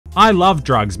I love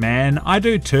drugs, man. I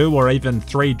do 2 or even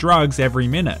 3 drugs every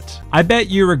minute. I bet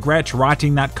you regret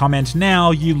writing that comment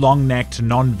now, you long-necked,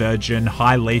 non-virgin,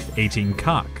 high-leaf eating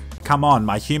cuck. Come on,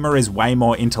 my humor is way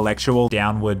more intellectual.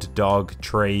 Downward dog,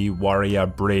 tree, warrior,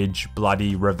 bridge,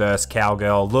 bloody, reverse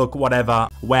cowgirl, look, whatever.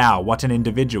 Wow, what an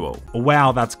individual.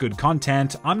 Wow, that's good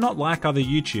content. I'm not like other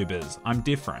YouTubers, I'm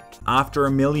different. After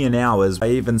a million hours, I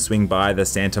even swing by the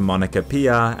Santa Monica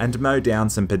Pier and mow down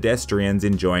some pedestrians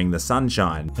enjoying the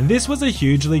sunshine. And this was a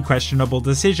hugely questionable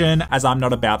decision, as I'm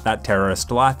not about that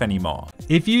terrorist life anymore.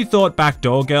 If you thought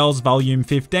Backdoor Girls Volume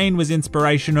 15 was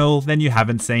inspirational, then you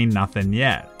haven't seen nothing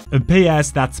yet.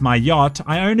 P.S. That's my yacht.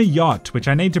 I own a yacht, which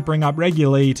I need to bring up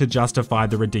regularly to justify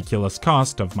the ridiculous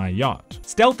cost of my yacht.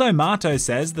 Stealtho-Mato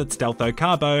says that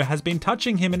Stealtho-Carbo has been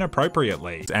touching him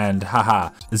inappropriately. And haha,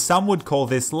 some would call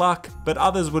this luck, but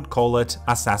others would call it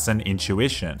assassin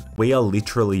intuition. We are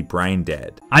literally brain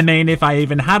dead. I mean, if I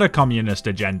even had a communist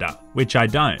agenda, which I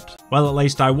don't. Well, at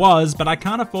least I was, but I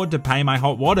can't afford to pay my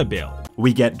hot water bill.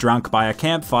 We get drunk by a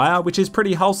campfire, which is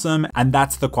pretty wholesome, and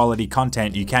that's the quality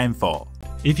content you came for.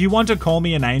 If you want to call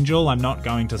me an angel, I'm not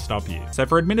going to stop you. So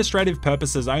for administrative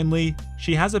purposes only,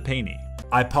 she has a peenie.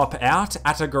 I pop out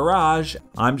at a garage.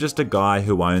 I'm just a guy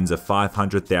who owns a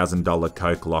 $500,000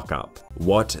 coke lockup.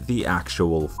 What the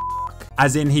actual f***?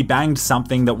 As in he banged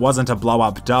something that wasn't a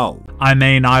blow-up doll. I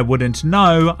mean, I wouldn't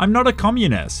know, I'm not a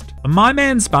communist. My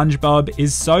man SpongeBob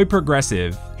is so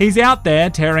progressive. He's out there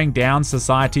tearing down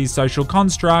society's social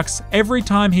constructs every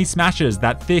time he smashes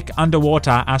that thick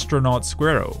underwater astronaut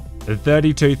squirrel.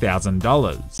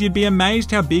 $32,000. You'd be amazed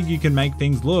how big you can make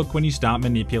things look when you start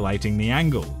manipulating the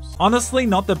angles. Honestly,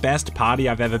 not the best party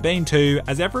I've ever been to,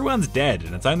 as everyone's dead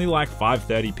and it's only like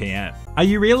 5:30 PM. Are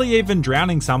you really even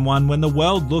drowning someone when the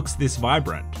world looks this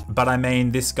vibrant? But I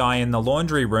mean, this guy in the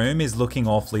laundry room is looking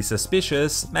awfully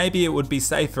suspicious. Maybe it would be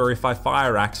safer if I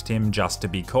fire acted him just to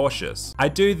be cautious. I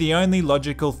do the only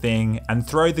logical thing and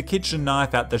throw the kitchen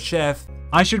knife at the chef.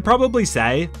 I should probably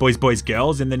say boys boys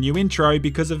girls in the new intro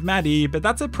because of Maddie, but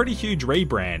that's a pretty huge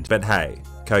rebrand. But hey,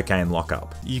 cocaine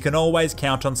lockup. You can always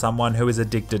count on someone who is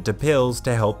addicted to pills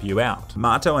to help you out.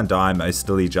 Mato and I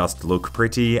mostly just look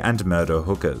pretty and murder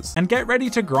hookers. And get ready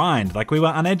to grind like we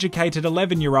were uneducated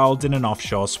 11-year-olds in an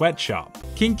offshore sweatshop.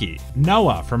 Kinky,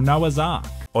 Noah from Noah's Ark.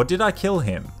 Or did I kill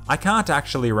him? I can't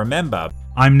actually remember.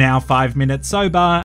 I'm now 5 minutes sober,